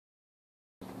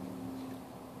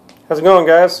How's it going,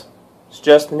 guys? It's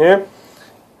Justin here.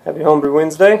 Happy Homebrew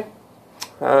Wednesday.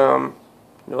 I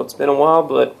know it's been a while,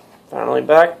 but finally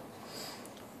back.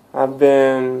 I've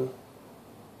been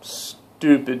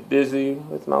stupid busy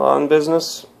with my lawn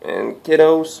business and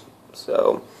kiddos,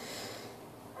 so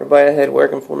everybody I had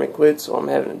working for me quit, so I'm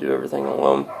having to do everything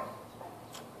alone.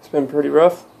 It's been pretty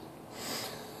rough.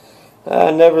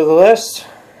 Nevertheless,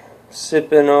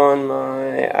 sipping on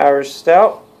my Irish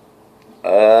Stout.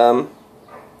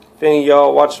 If any of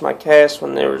y'all watched my cast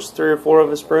when there was 3 or 4 of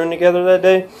us brewing together that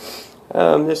day,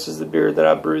 this is the beer that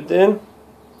I brewed then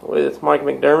with Mike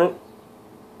McDermott.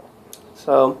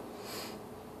 So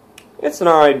it's an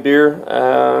alright beer.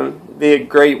 Be a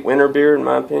great winter beer in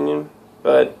my opinion,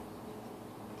 but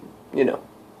you know.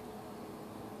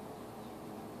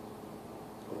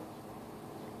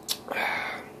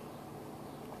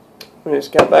 We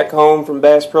just got back home from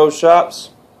Bass Pro Shops.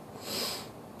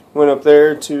 Went up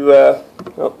there to,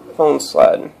 oh, phone's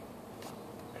sliding.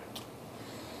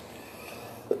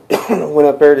 Went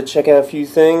up there to check out a few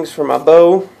things for my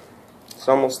bow. It's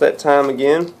almost that time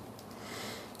again.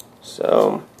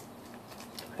 So,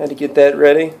 had to get that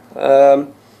ready.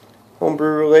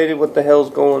 Homebrew related, what the hell's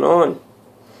going on?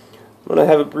 I'm going to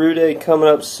have a brew day coming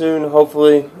up soon,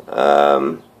 hopefully.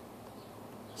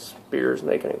 This beer's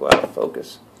making it go out of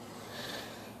focus.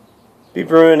 Be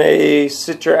brewing a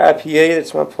Citra IPA,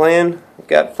 that's my plan. I've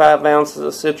got 5 ounces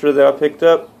of Citra that I picked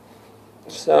up.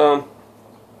 So,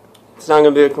 it's not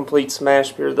going to be a complete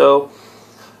smash beer though,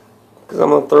 because I'm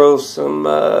going to throw some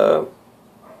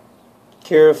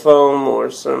Carafoam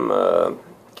or some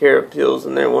Carapils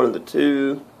in there, one of the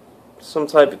two. Some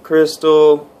type of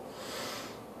crystal,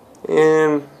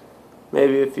 and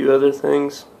maybe a few other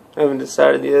things. I haven't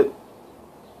decided yet.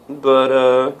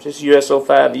 But just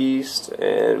USO5 yeast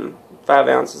and 5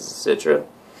 ounces of Citra.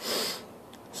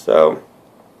 So,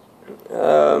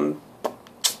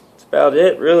 that's about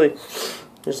it, really.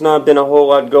 There's not been a whole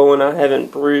lot going. I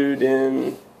haven't brewed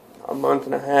in a month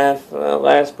and a half.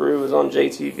 Last brew was on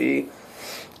JTV.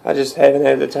 I just haven't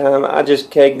had the time. I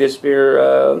just kegged this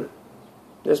beer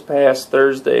this past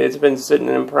Thursday. It's been sitting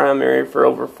in primary for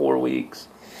over 4 weeks.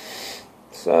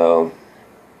 So,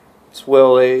 it's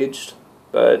well aged,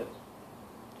 but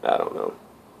I don't know.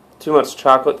 Too much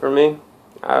chocolate for me.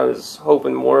 I was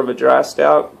hoping more of a dry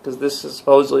stout, because this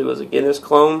supposedly was a Guinness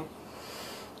clone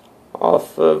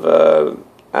off of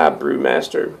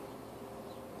iBrewmaster.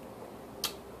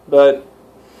 But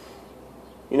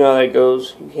you know how that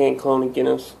goes. You can't clone a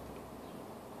Guinness.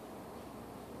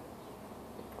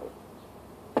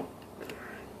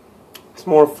 It's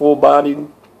more full-bodied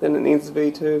than it needs to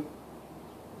be too.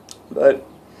 But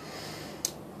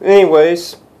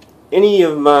anyways, any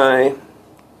of my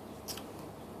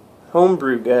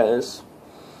homebrew guys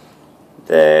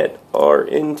that are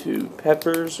into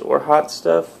peppers or hot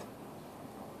stuff,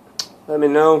 let me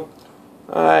know.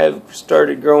 I've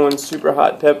started growing super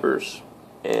hot peppers,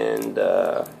 and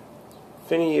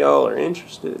if any of y'all are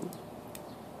interested,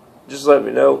 just let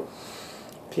me know.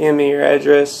 PM me your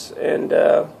address, and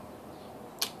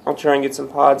I'll try and get some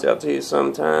pods out to you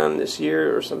sometime this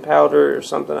year, or some powder or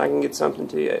something. I can get something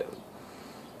to you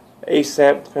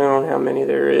ASAP, depending on how many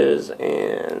there is,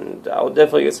 and I'll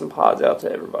definitely get some pods out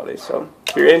to everybody. So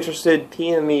if you're interested,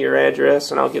 PM me your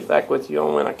address and I'll get back with you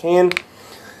on when I can.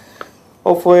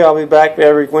 Hopefully I'll be back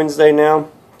every Wednesday now.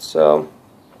 So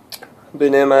I've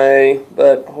been MIA,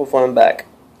 but hopefully I'm back.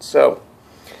 So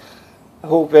I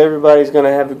hope everybody's going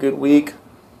to have a good week.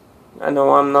 I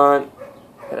know I'm not.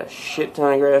 Got a shit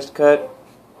ton of grass to cut.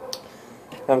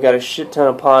 I've got a shit ton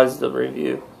of pods to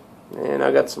review. And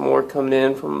I got some more coming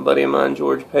in from a buddy of mine,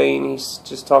 George Payne. He's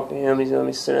just talked to him. He's going to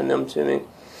be sending them to me.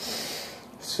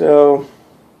 So,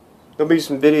 there'll be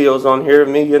some videos on here of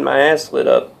me getting my ass lit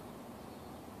up.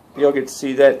 Y'all get to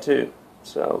see that too.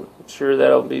 So, I'm sure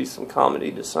that'll be some comedy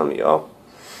to some of y'all.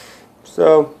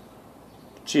 So,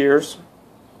 cheers.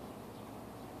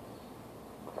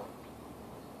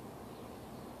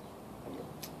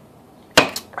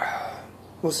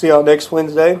 We'll see y'all next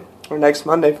Wednesday or next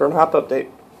Monday for a hop update.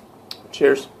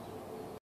 Cheers.